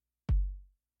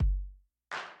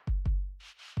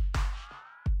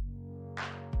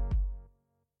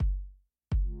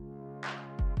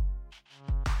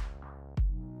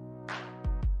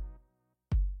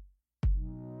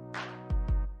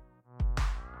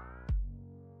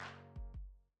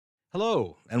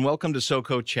Hello, and welcome to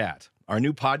SoCo Chat, our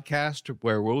new podcast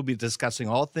where we'll be discussing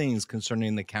all things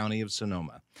concerning the County of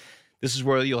Sonoma. This is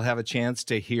where you'll have a chance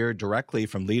to hear directly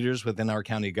from leaders within our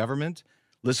county government,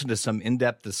 listen to some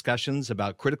in-depth discussions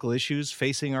about critical issues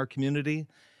facing our community,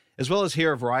 as well as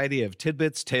hear a variety of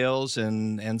tidbits, tales,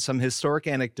 and some historic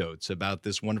anecdotes about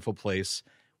this wonderful place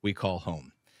we call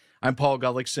home. I'm Paul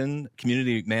Gullickson,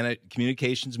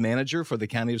 Communications Manager for the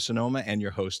County of Sonoma, and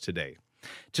your host today.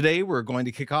 Today, we're going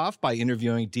to kick off by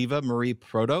interviewing Deva Marie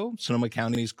Proto, Sonoma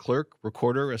County's Clerk,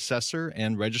 Recorder, Assessor,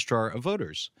 and Registrar of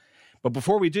Voters. But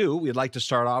before we do, we'd like to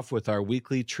start off with our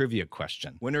weekly trivia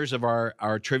question. Winners of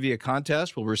our trivia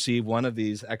contest will receive one of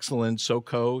these excellent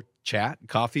SoCo Chat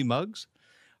coffee mugs.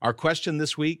 Our question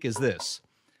this week is this.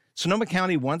 Sonoma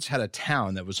County once had a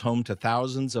town that was home to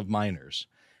thousands of miners.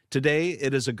 Today,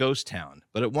 it is a ghost town,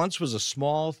 but it once was a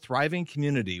small, thriving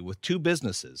community with two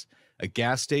businesses, a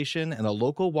gas station and a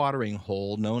local watering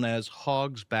hole known as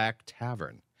Hog's Back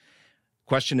Tavern.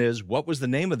 Question is, what was the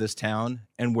name of this town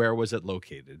and where was it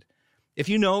If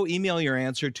you know, email your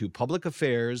answer to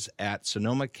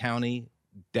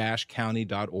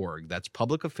publicaffairs@sonomacounty-county.org. That's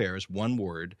public affairs, one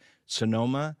word,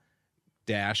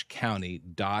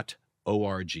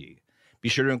 sonoma-county.org. Be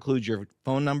sure to include your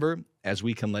phone number as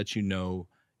we can let you know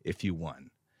if you won.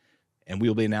 And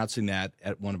we'll be announcing that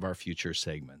at one of our future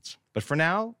segments. But for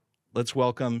now, let's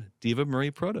welcome Deva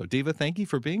Marie Proto. Deva, thank you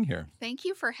for being here. Thank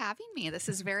you for having me. This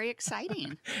is very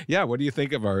exciting. Yeah, what do you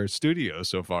think of our studio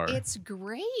so far? It's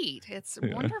great. It's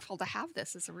wonderful to have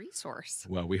this as a resource.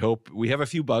 Well, we have a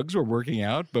few bugs we're working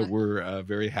out, but we're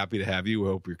very happy to have you. We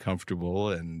hope you're comfortable,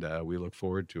 and we look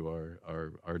forward to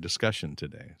our discussion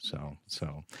today. So,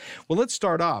 well, let's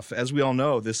start off. As we all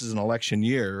know, this is an election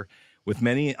year with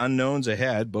many unknowns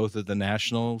ahead, both at the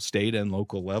national, state, and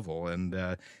local level.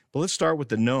 But let's start with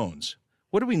the knowns.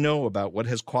 What do we know about what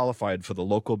has qualified for the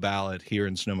local ballot here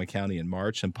in Sonoma County in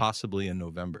March and possibly in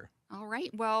November? All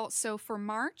right. Well, so for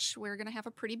March, we're going to have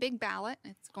a pretty big ballot.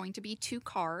 It's going to be 2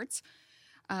 cards.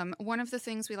 One of the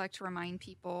things we like to remind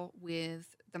people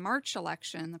with the March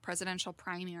election, the presidential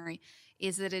primary,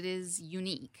 is that it is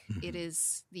unique. Mm-hmm. It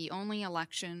is the only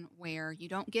election where you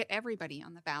don't get everybody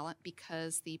on the ballot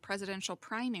because the presidential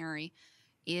primary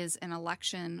is an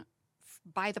election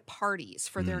by the parties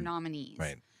for their nominees.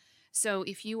 Right. So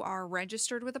if you are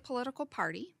registered with a political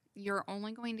party, you're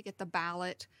only going to get the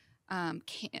ballot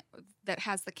that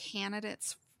has the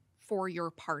candidates for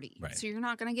your party. Right. So you're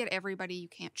not going to get everybody. You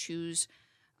can't choose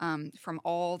from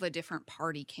all the different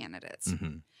party candidates.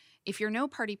 Mm-hmm. If you're no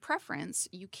party preference,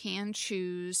 you can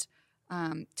choose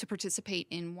to participate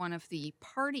in one of the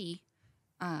party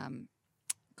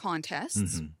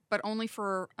contests, but only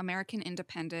for American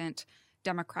Independent,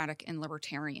 Democratic, and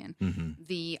Libertarian. Mm-hmm.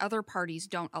 The other parties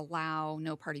don't allow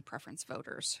no party preference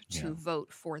voters to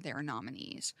vote for their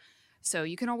nominees. So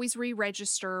you can always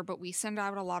re-register, but we send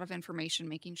out a lot of information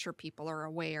making sure people are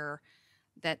aware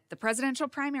that the presidential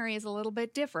primary is a little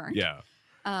bit different. Yeah.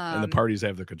 And the parties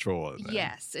have the control of that.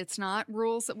 Yes. It's not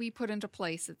rules that we put into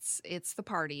place. It's the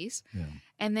parties. Yeah.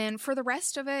 And then for the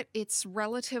rest of it, it's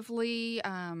relatively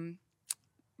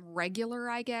regular,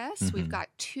 I guess. Mm-hmm. We've got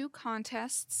 2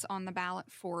 contests on the ballot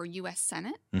for U.S.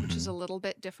 Senate, which is a little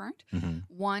bit different. Mm-hmm.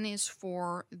 One is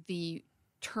for the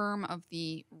term of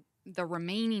the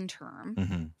remaining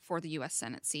term for the U.S.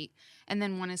 Senate seat, and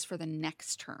then one is for the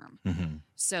next term. Mm-hmm.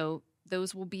 So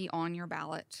those will be on your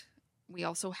ballot. We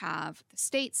also have the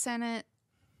state senate,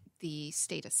 the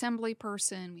state assembly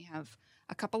person. We have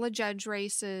a couple of judge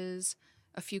races,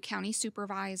 a few county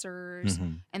supervisors,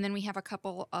 and then we have a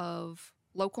couple of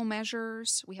local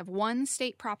measures. We have 1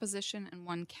 state proposition and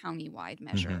 1 countywide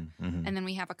measure. And then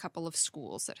we have a couple of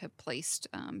schools that have placed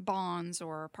bonds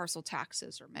or parcel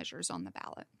taxes or measures on the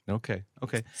ballot. Okay.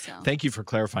 So. Thank you for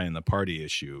clarifying the party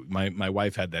issue. My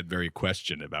wife had that very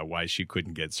question about why she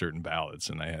couldn't get certain ballots,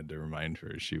 and I had to remind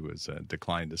her she was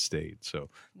declined to state. So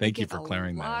thank you for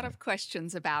clearing that. A lot of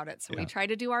questions about it. So we try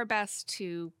to do our best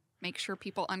to make sure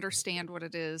people understand what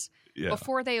it is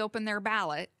before they open their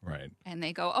ballot. Right. And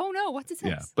they go, oh, no, what's this?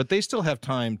 Yeah, but they still have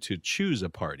time to choose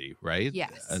a party, right?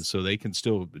 Yes. And so they can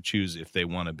still choose if they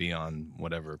want to be on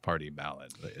whatever party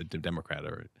ballot, a Democrat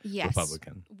or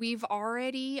Republican. We've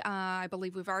already, I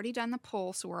believe we've already done the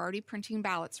poll, so we're already printing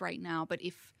ballots right now. But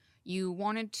if you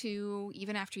wanted to,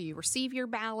 even after you receive your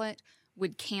ballot,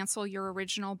 would cancel your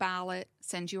original ballot,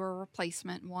 send you a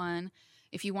replacement one.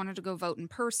 If you wanted to go vote in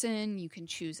person, you can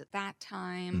choose at that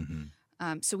time.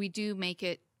 So we do make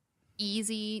it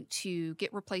easy to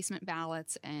get replacement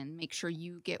ballots and make sure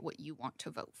you get what you want to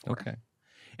vote for. Okay.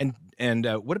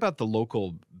 And what about the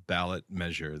local ballot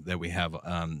measure that we have?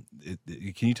 Can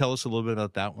you tell us a little bit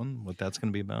about that one, what that's going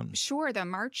to be about? Sure. The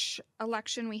March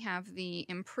election, we have the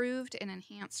Improved and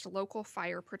Enhanced Local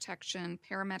Fire Protection,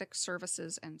 Paramedic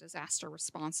Services, and Disaster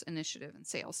Response Initiative and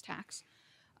Sales Tax.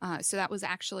 So that was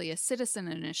actually a citizen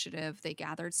initiative. They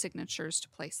gathered signatures to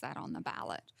place that on the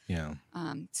ballot. Yeah.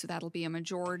 So that'll be a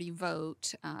majority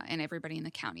vote, and everybody in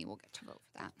the county will get to vote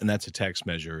for that. And that's a tax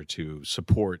measure to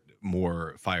support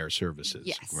more fire services.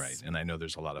 Yes. Right. And I know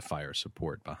there's a lot of fire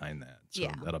support behind that. So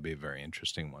that'll be a very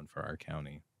interesting one for our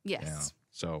county. Yes.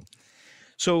 Yeah.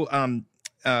 So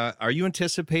are you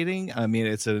anticipating, I mean,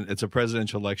 it's a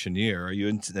presidential election year. Are you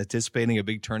anticipating a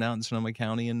big turnout in Sonoma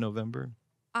County in November?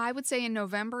 I would say in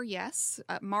November, yes.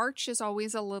 March is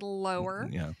always a little lower.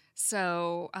 Yeah.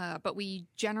 So, but we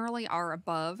generally are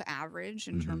above average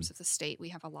in terms of the state. We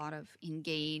have a lot of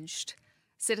engaged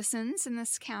citizens in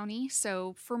this county.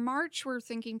 So for March, we're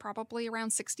thinking probably around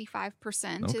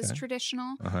 65% is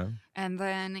traditional. And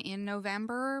then in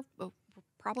November,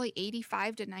 probably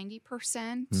 85 to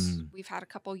 90%. We've had a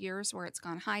couple years where it's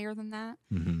gone higher than that.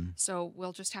 So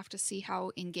we'll just have to see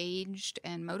how engaged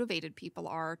and motivated people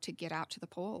are to get out to the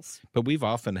polls. But we've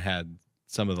often had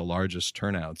some of the largest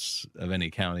turnouts of any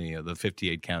county, of the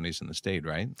 58 counties in the state,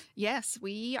 right? Yes,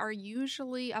 we are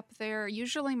usually up there.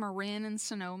 Usually Marin and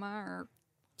Sonoma are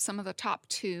some of the top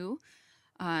two.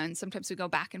 And sometimes we go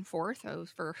back and forth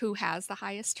over who has the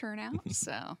highest turnout.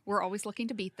 So we're always looking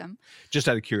to beat them. Just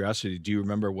out of curiosity, do you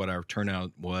remember what our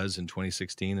turnout was in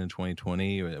 2016 and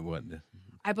 2020? Or what?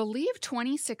 I believe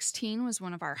 2016 was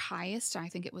one of our highest. I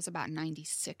think it was about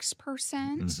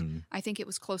 96%. I think it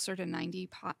was closer to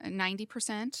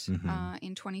 90%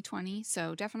 in 2020.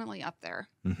 So definitely up there.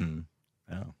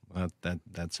 Oh, well,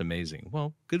 that's amazing.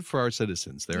 Well, good for our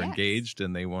citizens. They're engaged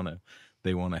and they want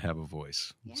to have a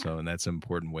voice. Yeah. So, and that's an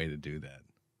important way to do that.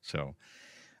 So,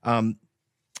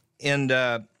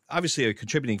 obviously a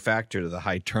contributing factor to the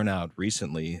high turnout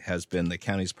recently has been the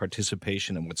county's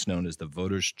participation in what's known as the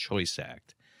Voters' Choice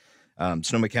Act.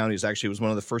 Sonoma County was one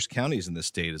of the first counties in the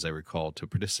state, as I recall, to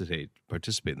participate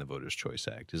in the Voters' Choice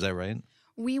Act. Is that right?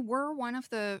 We were one of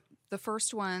the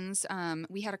first ones.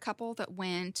 We had a couple that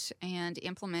went and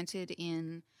implemented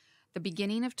in the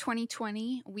beginning of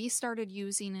 2020. We started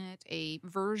using it, a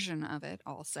version of it,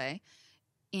 I'll say,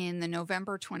 in the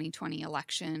November 2020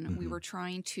 election. We were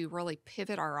trying to really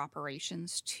pivot our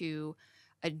operations to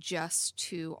adjust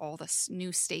to all the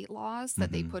new state laws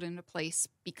that they put into place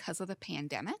because of the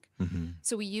pandemic.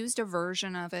 So we used a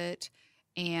version of it,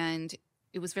 and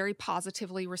it was very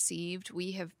positively received.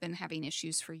 We have been having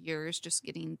issues for years just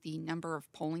getting the number of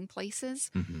polling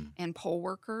places and poll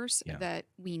workers that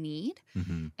we need.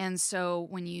 And so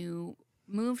when you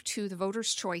move to the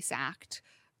Voters' Choice Act,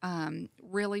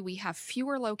 really we have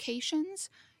fewer locations,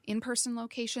 in-person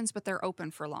locations, but they're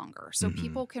open for longer. So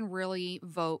people can really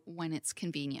vote when it's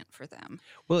convenient for them.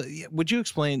 Well, would you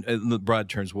explain in the broad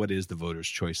terms what is the Voters'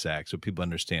 Choice Act so people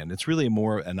understand? It's really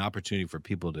more an opportunity for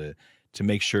people to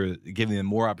make sure, giving them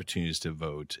more opportunities to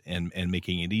vote and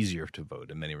making it easier to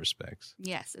vote in many respects.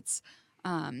 Yes, it's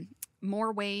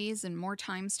more ways and more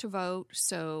times to vote.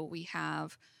 So we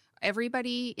have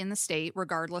everybody in the state,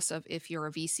 regardless of if you're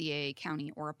a VCA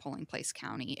county or a polling place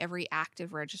county, every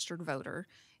active registered voter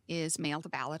is mailed a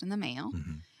ballot in the mail.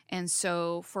 And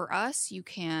so for us, you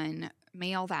can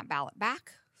mail that ballot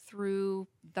back through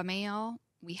the mail.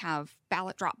 We have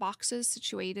ballot drop boxes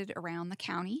situated around the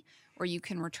county where you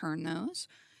can return those.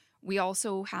 We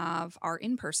also have our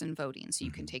in-person voting. So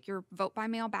you can take your vote by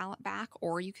mail ballot back,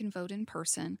 or you can vote in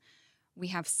person. We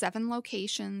have 7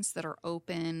 locations that are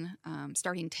open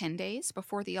starting 10 days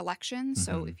before the election.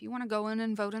 So if you want to go in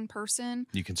and vote in person,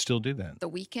 you can still do that. The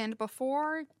weekend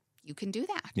before, you can do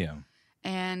that. Yeah.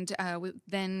 And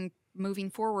then moving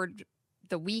forward,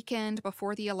 the weekend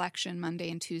before the election, Monday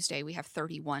and Tuesday, we have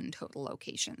 31 total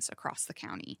locations across the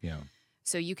county. Yeah.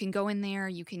 So you can go in there,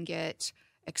 you can get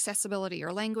accessibility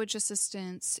or language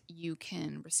assistance, you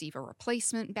can receive a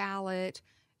replacement ballot,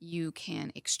 you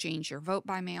can exchange your vote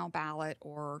by mail ballot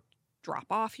or drop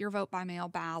off your vote by mail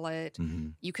ballot.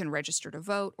 You can register to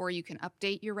vote, or you can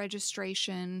update your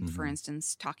registration, for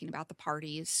instance, talking about the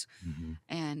parties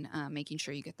and making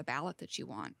sure you get the ballot that you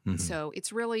want. So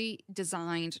it's really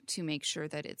designed to make sure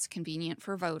that it's convenient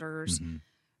for voters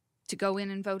to go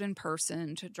in and vote in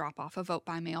person, to drop off a vote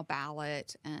by mail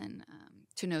ballot, and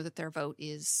to know that their vote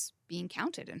is being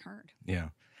counted and heard. Yeah.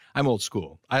 I'm old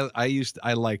school.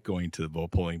 I like going to the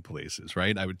vote polling places,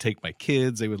 right? I would take my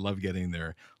kids. They would love getting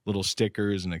their little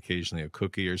stickers and occasionally a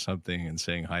cookie or something and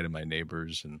saying hi to my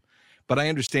neighbors. But I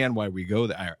understand why we go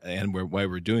there and why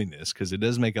we're doing this, because it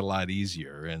does make it a lot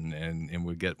easier and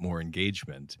we get more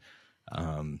engagement.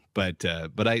 But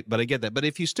I get that. But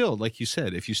if you still, like you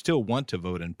said, if you still want to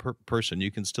vote in person, you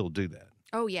can still do that.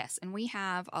 Oh, yes. And we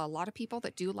have a lot of people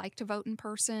that do like to vote in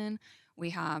person. We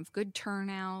have good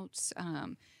turnouts.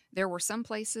 There were some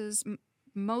places,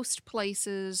 most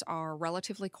places are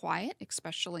relatively quiet,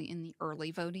 especially in the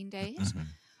early voting days. Mm-hmm.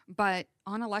 But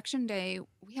on election day,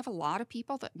 we have a lot of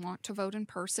people that want to vote in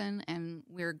person, and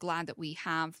we're glad that we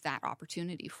have that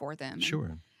opportunity for them. Sure.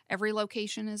 And every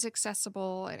location is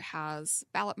accessible. It has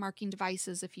ballot marking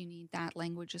devices if you need that,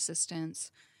 language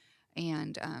assistance,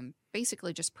 and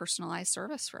basically just personalized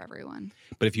service for everyone.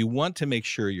 But if you want to make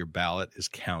sure your ballot is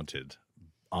counted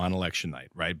on election night,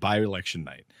 right, by election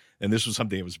night, and this was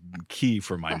something that was key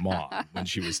for my mom when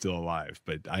she was still alive,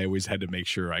 but I always had to make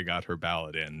sure I got her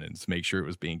ballot in and to make sure it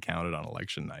was being counted on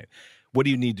election night. What do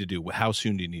you need to do? How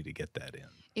soon do you need to get that in?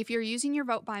 If you're using your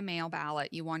vote by mail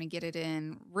ballot, you want to get it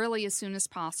in really as soon as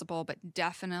possible, but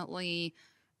definitely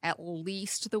at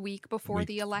least the week before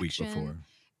the election. Week before.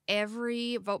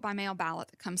 Every vote by mail ballot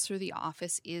that comes through the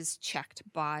office is checked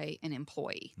by an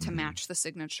employee to match the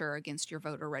signature against your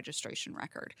voter registration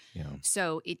record. Yeah.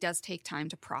 So it does take time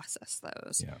to process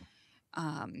those.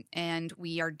 Yeah. And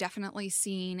we are definitely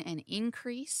seeing an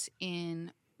increase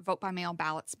in vote by mail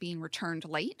ballots being returned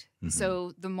late. Mm-hmm.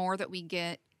 So the more that we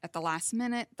get at the last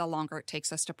minute, the longer it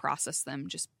takes us to process them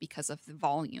just because of the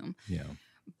volume. Yeah.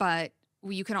 But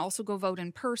you can also go vote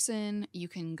in person. You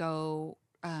can go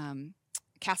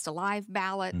cast a live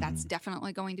ballot. That's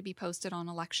definitely going to be posted on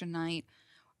election night.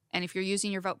 And if you're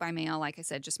using your vote by mail, like I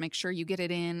said, just make sure you get it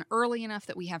in early enough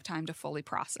that we have time to fully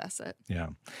process it. Yeah.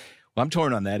 Well, I'm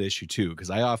torn on that issue too,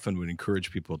 because I often would encourage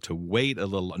people to wait a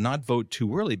little, not vote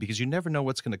too early, because you never know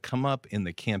what's going to come up in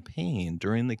the campaign,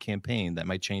 during the campaign, that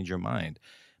might change your mind.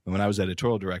 And when I was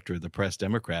editorial director of the Press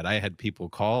Democrat, I had people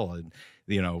call and,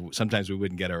 sometimes we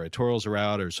wouldn't get our editorials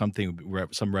out or something,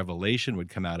 some revelation would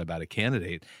come out about a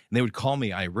candidate, and they would call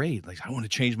me irate, like, I want to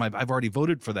change I've already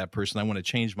voted for that person. I want to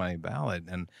change my ballot.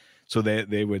 And so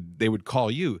they would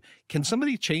call you. Can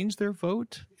somebody change their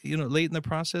vote, late in the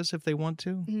process if they want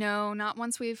to? No, not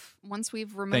once we've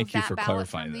removed that ballot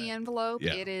from the envelope.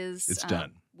 Yeah, it's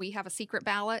done. We have a secret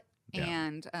ballot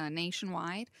and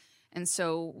nationwide. And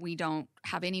so we don't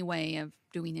have any way of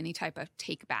doing any type of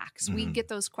take backs. We get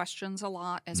those questions a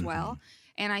lot as well.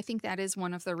 And I think that is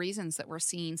one of the reasons that we're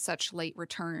seeing such late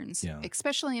returns,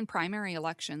 especially in primary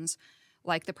elections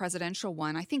like the presidential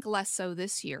one. I think less so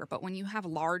this year. But when you have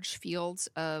large fields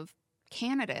of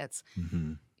candidates,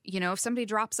 if somebody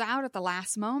drops out at the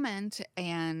last moment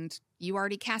and you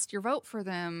already cast your vote for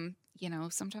them,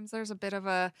 sometimes there's a bit of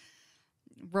a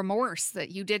remorse that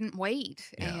you didn't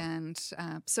wait. Yeah. And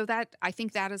so that, I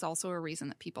think that is also a reason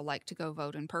that people like to go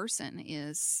vote in person,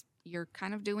 is you're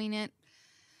kind of doing it,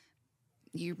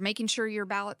 you're making sure your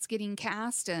ballot's getting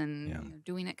cast, and you're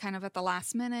doing it kind of at the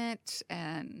last minute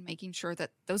and making sure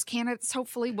that those candidates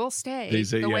hopefully will stay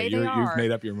the way they are. You've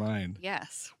made up your mind.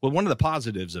 Yes. Well, one of the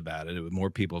positives about it, with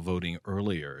more people voting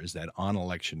earlier, is that on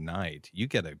election night, you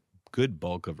get a good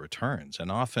bulk of returns. And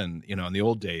often, in the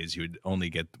old days, you would only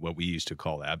get what we used to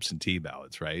call absentee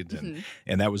ballots, right?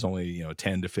 And that was only,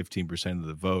 10 to 15% of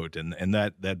the vote. And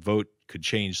that vote could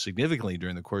change significantly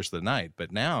during the course of the night.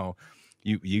 But now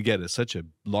you get such a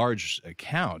large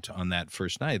count on that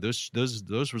first night.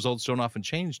 Those results don't often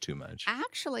change too much.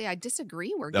 Actually, I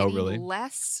disagree. We're getting really?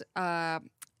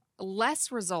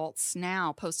 less results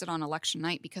now posted on election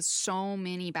night because so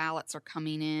many ballots are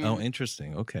coming in. Oh,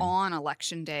 interesting. Okay. On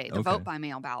election day, the vote by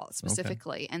mail ballot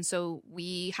specifically. And so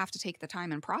we have to take the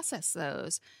time and process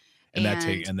those. And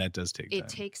that does take time. It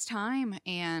takes time.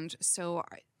 And so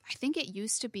I think it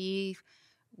used to be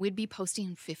we'd be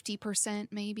posting 50%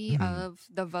 maybe of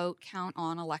the vote count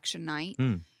on election night.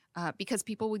 Because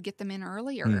people would get them in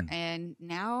earlier, and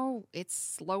now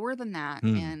it's lower than that.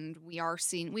 And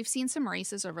we've seen some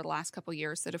races over the last couple of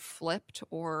years that have flipped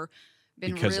or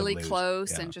been really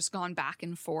close and just gone back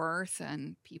and forth,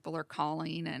 and people are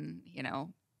calling and,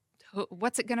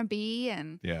 what's it going to be?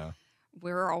 And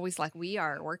we're always like, we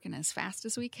are working as fast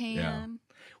as we can. Yeah.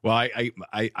 Well,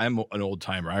 I'm an old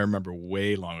timer. I remember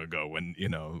way long ago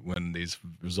when these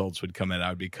results would come in, I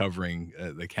would be covering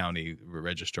the county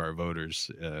registrar voters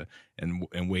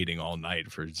and waiting all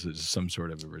night for some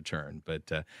sort of a return.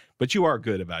 But you are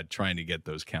good about trying to get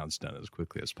those counts done as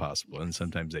quickly as possible, and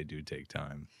sometimes they do take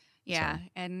time. Yeah, so.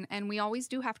 And we always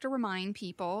do have to remind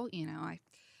people.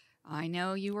 I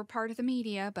know you were part of the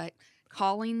media, but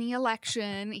calling the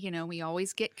election, we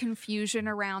always get confusion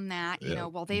around that.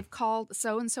 Well, they've called,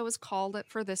 so-and-so has called it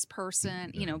for this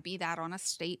person, be that on a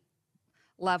state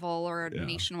level or a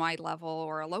nationwide level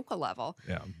or a local level.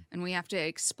 Yeah. And we have to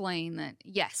explain that,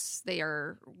 yes, they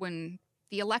are, when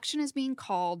the election is being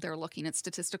called, they're looking at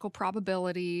statistical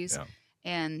probabilities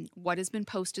and what has been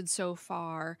posted so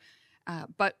far.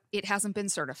 But it hasn't been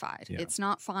certified. Yeah. It's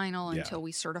not final until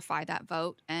we certify that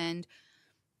vote. And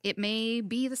it may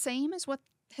be the same as what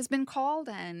has been called,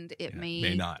 and it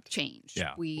may not change.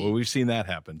 Yeah. We've seen that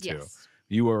happen too. Yes.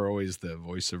 You are always the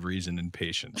voice of reason and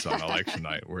patience on election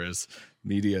night, whereas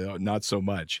media, not so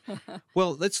much.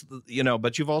 Well,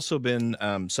 but you've also been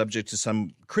subject to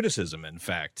some criticism, in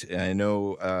fact. I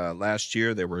know last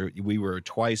year we were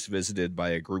twice visited by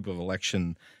a group of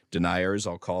election deniers,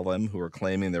 I'll call them, who are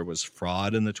claiming there was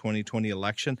fraud in the 2020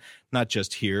 election, not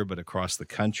just here, but across the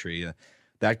country.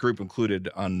 That group included,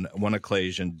 on one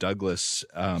occasion, Douglas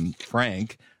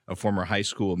Frank, a former high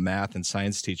school math and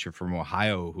science teacher from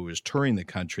Ohio who was touring the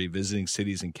country, visiting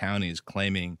cities and counties,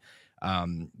 claiming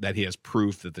that he has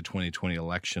proof that the 2020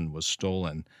 election was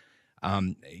stolen.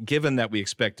 Given that we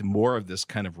expect more of this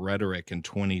kind of rhetoric in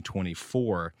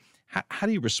 2024, how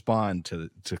do you respond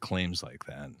to claims like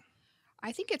that?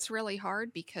 I think it's really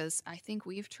hard because I think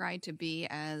we've tried to be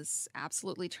as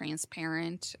absolutely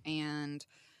transparent and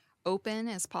open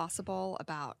as possible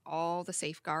about all the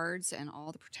safeguards and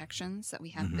all the protections that we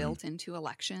have built into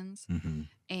elections.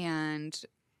 And,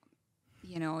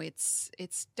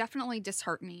 it's definitely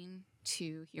disheartening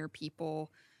to hear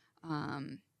people,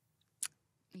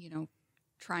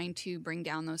 trying to bring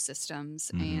down those systems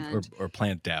and or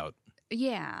plant doubt.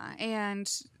 Yeah. And,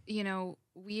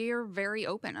 we are very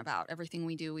open about everything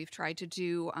we do. We've tried to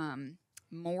do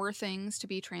more things to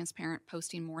be transparent,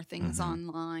 posting more things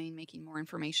online, making more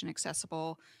information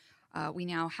accessible. We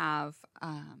now have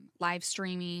live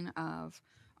streaming of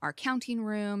our counting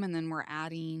room, and then we're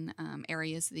adding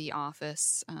areas of the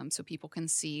office so people can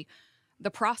see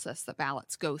the process that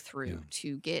ballots go through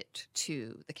to get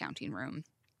to the counting room.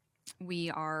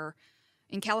 We are,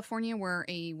 in California, we're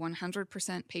a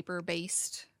 100%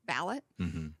 paper-based ballot.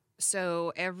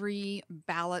 So every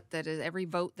vote that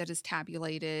is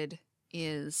tabulated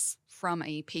is from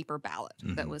a paper ballot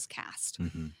that was cast.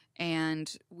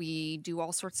 And we do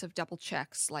all sorts of double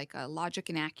checks, like a logic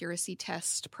and accuracy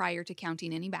test prior to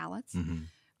counting any ballots.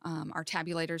 Our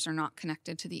tabulators are not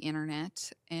connected to the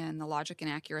internet, and the logic and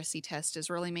accuracy test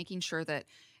is really making sure that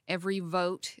every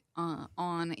vote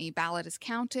on a ballot is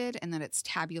counted and that it's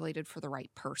tabulated for the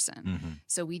right person.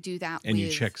 So we do that. And you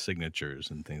check signatures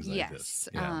and things like this.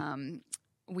 Yes.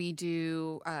 We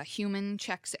do human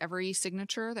checks every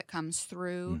signature that comes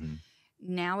through.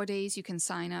 Nowadays, you can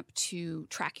sign up to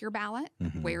track your ballot.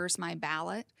 Where's my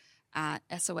ballot? At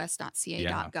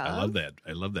sos.ca.gov.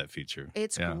 I love that feature.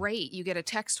 It's great. You get a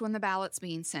text when the ballot's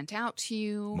being sent out to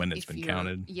you. When it's been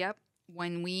counted. Yep.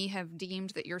 When we have deemed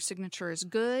that your signature is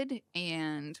good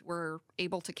and we're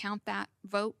able to count that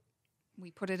vote,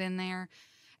 we put it in there.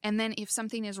 And then if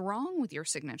something is wrong with your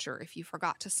signature, if you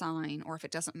forgot to sign or if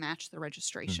it doesn't match the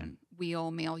registration,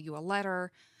 we'll mail you a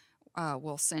letter.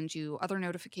 We'll send you other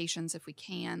notifications if we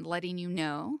can, letting you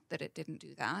know that it didn't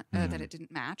do that, that it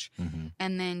didn't match.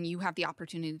 And then you have the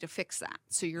opportunity to fix that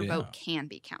so your vote can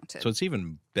be counted. So it's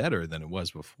even better than it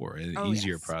was before, an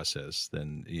easier process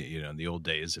than, in the old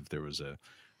days. If there was a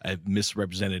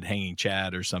misrepresented hanging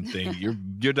chad or something,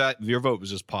 your vote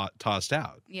was just tossed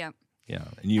out. Yep. Yeah,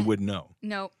 and you wouldn't know.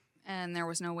 Nope. And there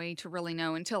was no way to really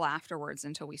know until afterwards,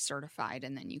 until we certified,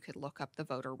 and then you could look up the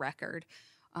voter record.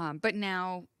 But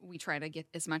now we try to get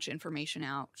as much information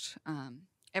out.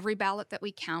 Every ballot that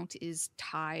we count is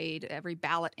tied. Every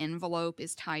ballot envelope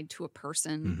is tied to a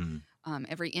person.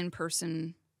 Every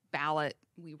in-person ballot,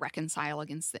 we reconcile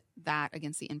against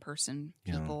the in-person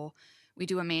people. We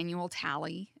do a manual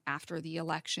tally after the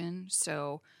election.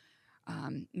 So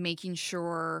making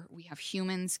sure we have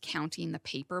humans counting the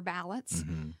paper ballots,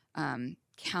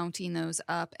 counting those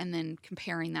up, and then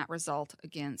comparing that result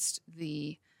against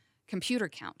the computer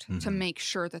count to make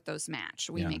sure that those match.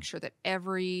 We make sure that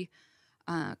every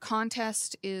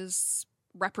contest is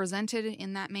represented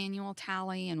in that manual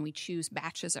tally, and we choose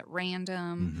batches at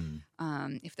random.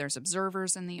 If there's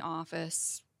observers in the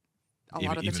office, a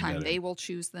lot of the time they will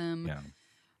choose them.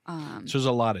 So there's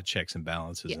a lot of checks and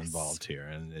balances involved here,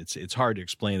 and it's hard to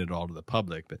explain it all to the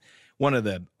public. But one of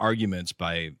the arguments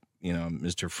by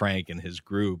Mr. Frank and his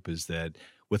group is that,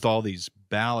 with all these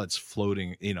ballots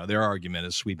floating, their argument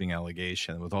is sweeping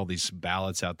allegation. With all these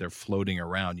ballots out there floating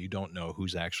around, you don't know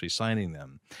who's actually signing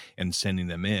them and sending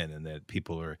them in, and that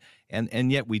people are,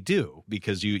 and yet we do,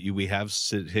 because we have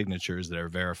signatures that are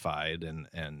verified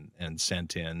and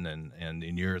sent in, and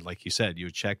in your, like you said, you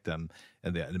check them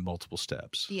in multiple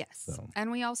steps. Yes. So.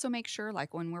 And we also make sure,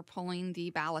 like when we're pulling the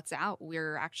ballots out,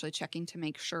 we're actually checking to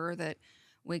make sure that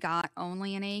we got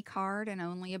only an A card and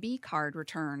only a B card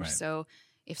returned. Right. So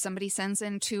if somebody sends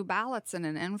in 2 ballots in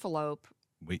an envelope,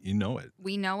 You know it.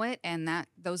 we know it, and that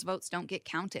those votes don't get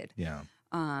counted. Yeah.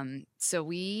 So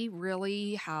we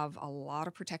really have a lot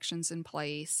of protections in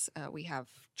place. We have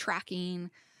tracking,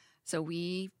 so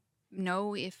we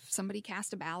know if somebody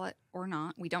cast a ballot or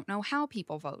not. We don't know how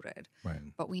people voted, Right.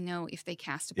 but we know if they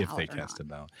cast a ballot. If they or cast not. a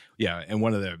ballot. Yeah, and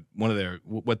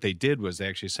what they did was they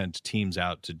actually sent teams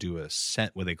out to do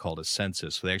what they called a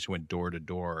census. So they actually went door to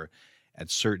door at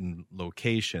certain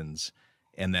locations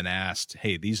and then asked,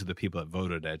 hey, these are the people that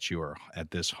voted at you or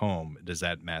at this home. Does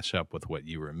that match up with what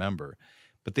you remember?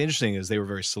 But the interesting is they were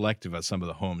very selective at some of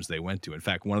the homes they went to. In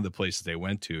fact, one of the places they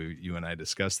went to, you and I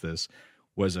discussed this,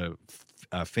 was a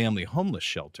family homeless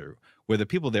shelter where the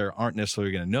people there aren't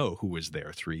necessarily going to know who was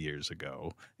there 3 years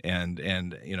ago, and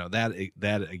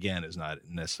that again is not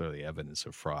necessarily evidence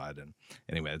of fraud. And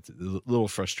anyway, it's a little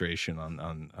frustration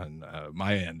on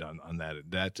my end on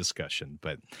that discussion,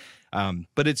 but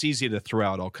it's easy to throw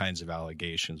out all kinds of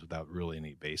allegations without really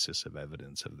any basis of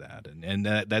evidence of that, and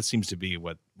that seems to be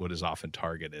what is often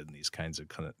targeted in these kinds of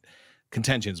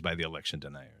contentions by the election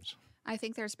deniers. I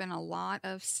think there's been a lot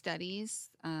of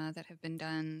studies that have been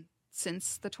done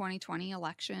since the 2020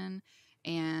 election,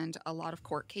 and a lot of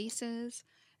court cases.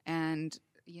 And,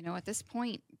 at this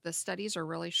point, the studies are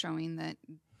really showing that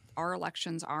our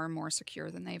elections are more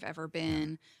secure than they've ever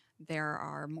been. There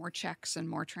are more checks and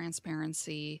more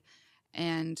transparency.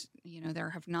 And, there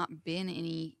have not been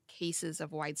any cases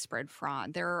of widespread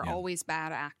fraud. There are always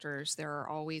bad actors. There are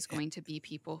always going to be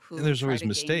people who. And there's try always to game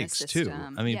the mistakes too.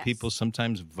 system. I mean, Yes. people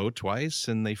sometimes vote twice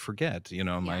and they forget.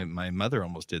 My mother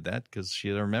almost did that because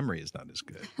her memory is not as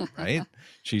good, right?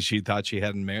 she thought she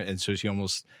hadn't married, and so she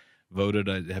almost voted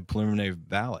a preliminary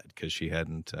ballot because she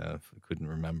couldn't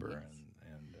remember.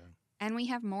 And we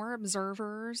have more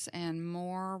observers and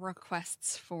more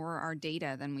requests for our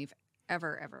data than we've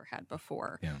ever had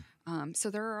before. Yeah. So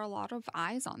there are a lot of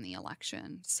eyes on the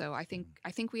election. So I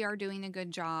think we are doing a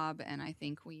good job, and I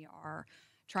think we are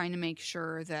trying to make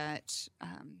sure that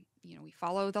we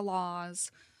follow the laws.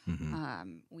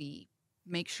 Mm-hmm. We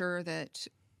make sure that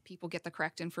people get the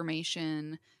correct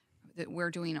information, that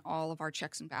we're doing all of our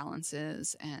checks and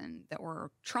balances, and that we're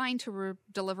trying to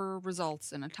deliver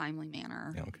results in a timely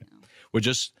manner. Yeah, okay. Well,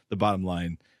 just the bottom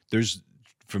line,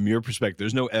 from your perspective,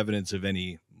 there's no evidence of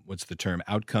any, what's the term,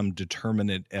 outcome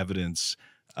determinant evidence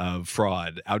of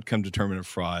fraud,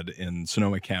 in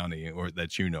Sonoma County, or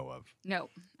that you know of. No,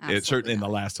 It's certainly in the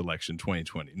not. last election,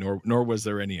 2020, nor was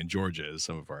there any in Georgia, as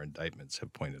some of our indictments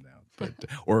have pointed out, but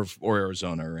or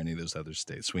Arizona or any of those other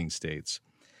states, swing states.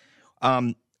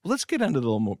 Let's get into the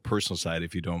little more personal side,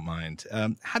 if you don't mind.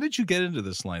 How did you get into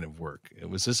this line of work?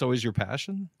 Was this always your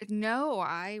passion? No,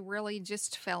 I really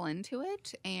just fell into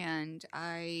it, and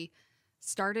I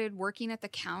started working at the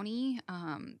county.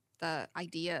 The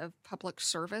idea of public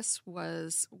service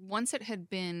was, once it had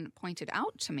been pointed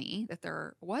out to me that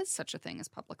there was such a thing as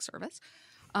public service,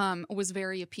 was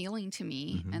very appealing to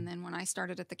me. Mm-hmm. And then when I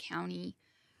started at the county,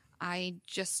 I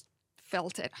just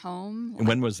felt at home. And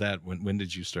when was that? When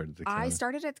did you start at the county? I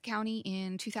started at the county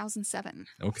in 2007.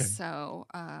 Okay. So,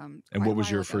 and what was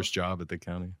your first job at the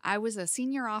county? I was a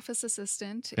senior office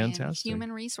assistant Fantastic. in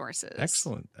human resources.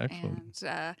 Excellent. And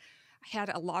I had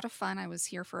a lot of fun. I was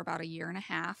here for about a year and a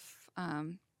half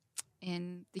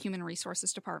in the human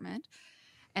resources department.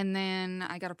 And then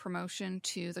I got a promotion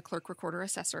to the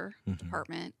Clerk-Recorder-Assessor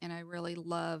department, and I really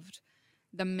loved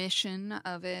the mission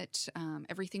of it.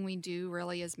 Everything we do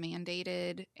really is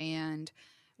mandated, and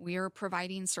we are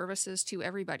providing services to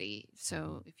everybody.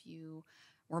 So if you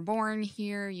were born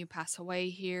here, you pass away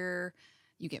here,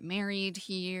 you get married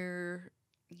here,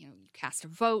 you cast a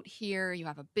vote here, you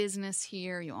have a business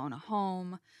here, you own a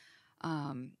home.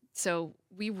 So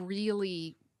we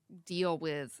really deal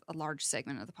with a large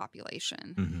segment of the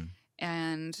population. Mm-hmm.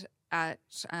 And at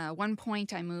one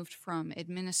point, I moved from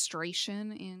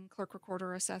administration in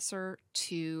Clerk-Recorder-Assessor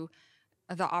to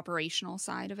the operational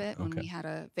side of it when we had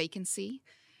a vacancy.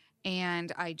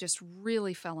 And I just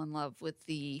really fell in love with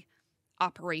the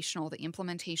operational, the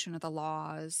implementation of the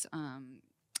laws.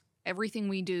 Everything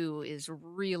we do is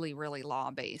really, really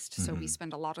law-based. So we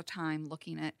spend a lot of time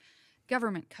looking at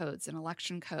government codes and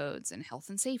election codes and health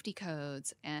and safety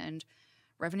codes and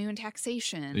revenue and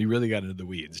taxation. You really got into the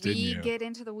weeds, didn't you? We get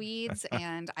into the weeds,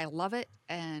 and I love it.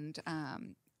 And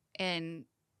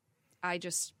I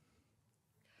just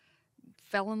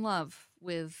fell in love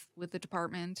with the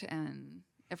department and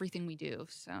everything we do.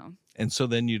 So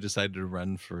then you decided to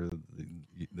run for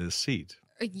the seat.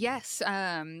 Yes.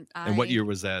 And what year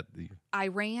was that? I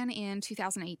ran in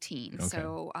 2018. Okay.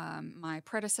 So my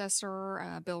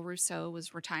predecessor, Bill Rousseau,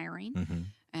 was retiring,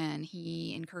 and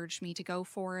he encouraged me to go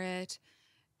for it.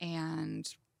 And,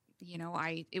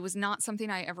 it was not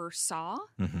something I ever saw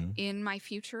in my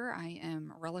future. I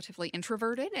am relatively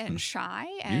introverted and shy.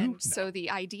 And so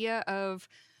the idea of,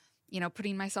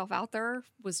 putting myself out there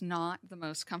was not the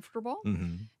most comfortable.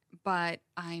 But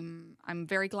I'm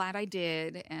very glad I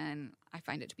did, and I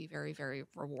find it to be very, very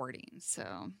rewarding.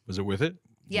 So was it worth it?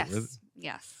 Yes.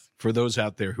 Yes. For those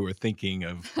out there who are thinking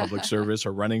of public service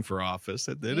or running for office,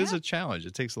 it is a challenge.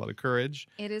 It takes a lot of courage.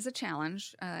 It is a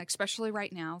challenge, especially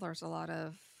right now. There's a lot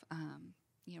of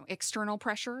external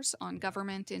pressures on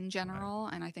government in general,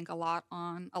 and I think a lot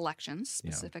on elections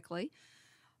specifically.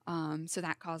 So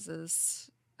that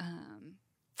causes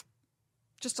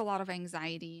just a lot of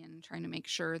anxiety and trying to make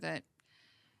sure that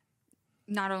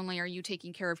not only are you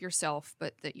taking care of yourself,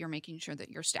 but that you're making sure that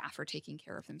your staff are taking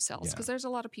care of themselves, because there's a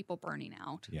lot of people burning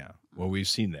out. Yeah. Well, we've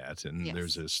seen that. And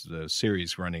there's this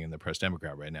series running in the Press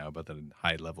Democrat right now about the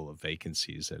high level of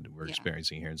vacancies that we're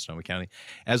experiencing here in Sonoma County,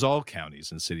 as all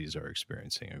counties and cities are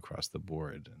experiencing across the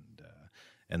board.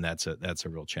 And that's a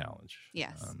real challenge.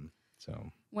 Yes.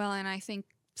 Well, and I think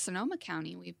Sonoma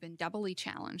County, we've been doubly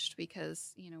challenged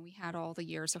because, we had all the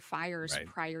years of fires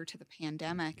prior to the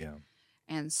pandemic. Yeah.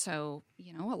 And so,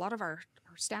 a lot of our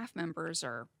staff members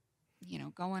are,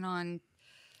 going on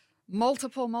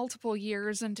multiple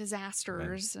years and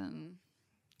disasters. Right. And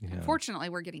unfortunately,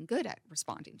 we're getting good at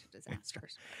responding to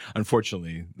disasters.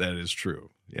 Unfortunately, that is true.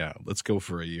 Yeah. Let's go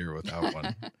for a year without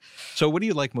one. So what do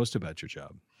you like most about your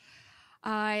job?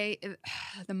 I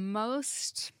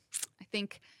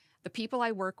think the people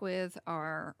I work with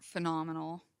are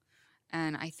phenomenal.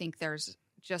 And I think there's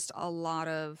just a lot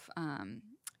of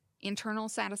internal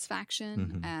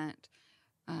satisfaction at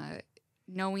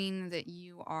knowing that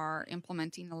you are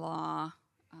implementing the law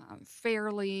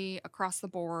fairly across the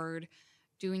board,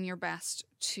 doing your best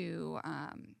to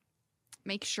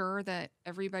make sure that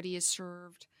everybody is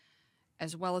served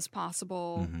as well as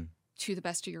possible to the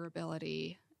best of your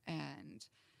ability and,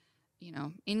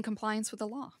 in compliance with the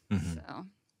law. So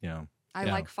I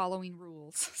like following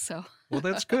rules. So well,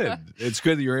 that's good. It's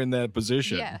good that you're in that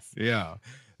position. Yes. Yeah.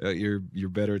 You're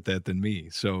better at that than me.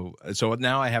 So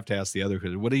now I have to ask the other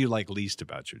question. What do you like least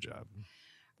about your job?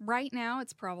 Right now,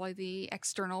 it's probably the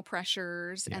external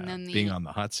pressures and then being on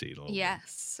the hot seat a little bit.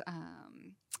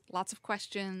 Lots of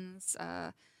questions,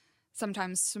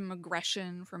 sometimes some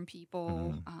aggression from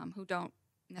people who don't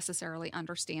necessarily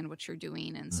understand what you're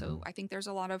doing. And so I think there's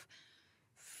a lot of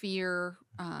fear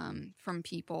from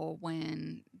people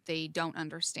when they don't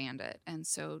understand it. And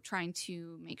so trying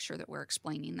to make sure that we're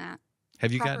explaining that.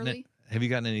 Have you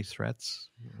gotten any threats?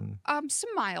 Some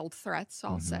mild threats,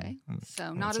 I'll say.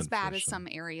 So not as bad as some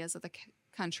areas of the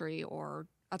country or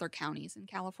other counties in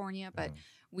California, but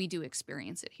we do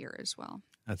experience it here as well.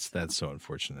 That's so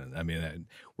unfortunate. I mean,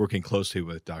 working closely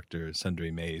with Dr.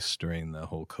 Sundari Mace during the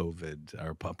whole COVID,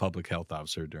 our public health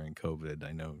officer during COVID,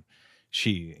 I know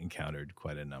she encountered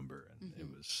quite a number, and it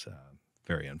was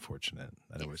very unfortunate.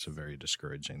 That was very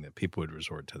discouraging that people would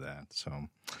resort to that.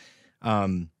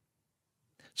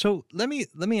 So let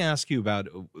me ask you about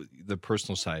the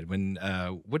personal side. When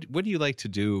what do you like to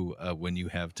do when you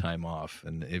have time off?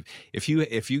 And if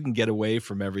you can get away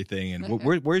from everything, and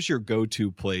where's your go-to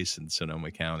place in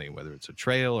Sonoma County? Whether it's a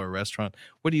trail or a restaurant,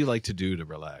 what do you like to do to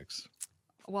relax?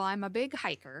 Well, I'm a big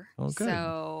hiker,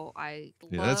 so I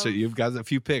love... that's it. You've got a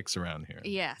few picks around here.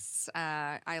 Yes,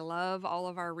 I love all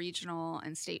of our regional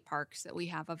and state parks that we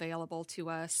have available to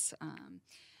us.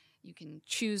 You can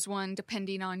choose one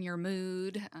depending on your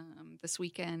mood. This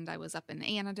weekend, I was up in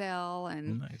Annandale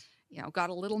and, got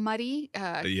a little muddy.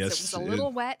 Yes, it was a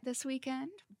little wet this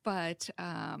weekend, but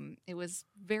it was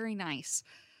very nice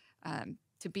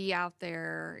to be out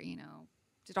there.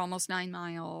 Did almost 9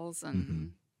 miles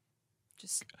and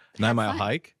just 9-mile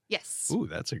hike. Yes. Ooh,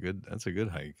 that's a good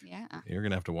hike. Yeah. You're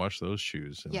gonna have to wash those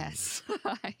shoes. Yes,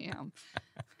 I am.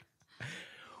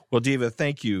 Well, Deva,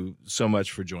 thank you so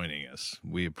much for joining us.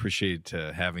 We appreciate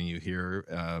having you here.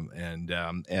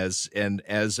 As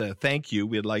a thank you,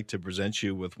 we'd like to present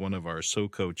you with one of our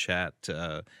SoCo Chat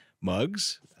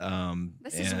mugs.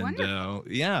 This is wonderful.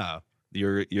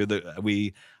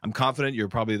 I'm confident you're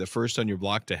probably the first on your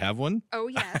block to have one. Oh,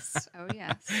 yes. Oh,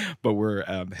 yes. But we're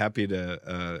happy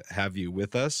to have you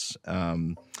with us.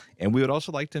 And we would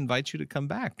also like to invite you to come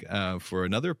back for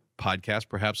another podcast,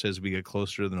 perhaps as we get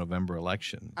closer to the November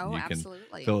election. Oh, you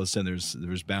absolutely. Can fill us in.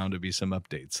 There's bound to be some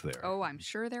updates there. Oh, I'm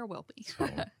sure there will be.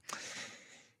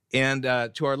 And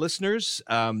to our listeners,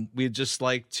 we'd just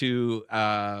like to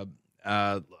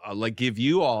give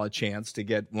you all a chance to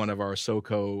get one of our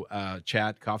SoCo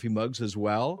chat coffee mugs as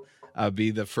well.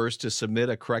 Be the first to submit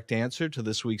a correct answer to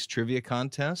this week's trivia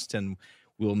contest, and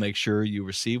we'll make sure you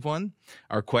receive one.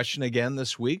 Our question again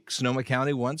this week: Sonoma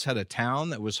County once had a town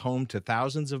that was home to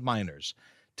thousands of miners.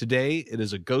 Today, it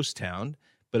is a ghost town,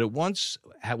 but it once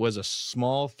was a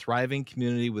small, thriving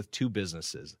community with two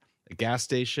businesses, a gas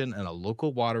station and a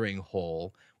local watering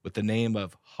hole with the name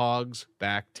of Hog's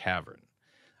Back Tavern.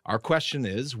 Our question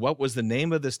is, what was the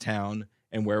name of this town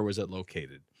and where was it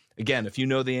located? Again, if you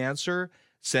know the answer,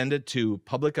 send it to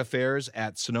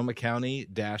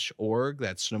publicaffairs@sonomacounty-org.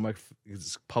 That's Sonoma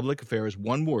Public Affairs,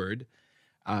 one word,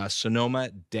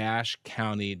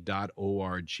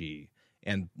 sonoma-county.org.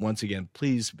 And once again,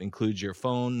 please include your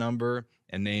phone number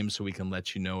and name so we can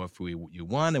let you know if you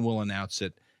won, and we'll announce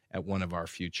it at one of our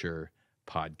future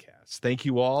podcasts. Thank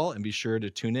you all, and be sure to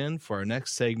tune in for our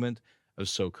next segment of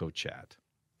SoCo Chat.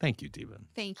 Thank you, Deva.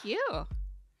 Thank you.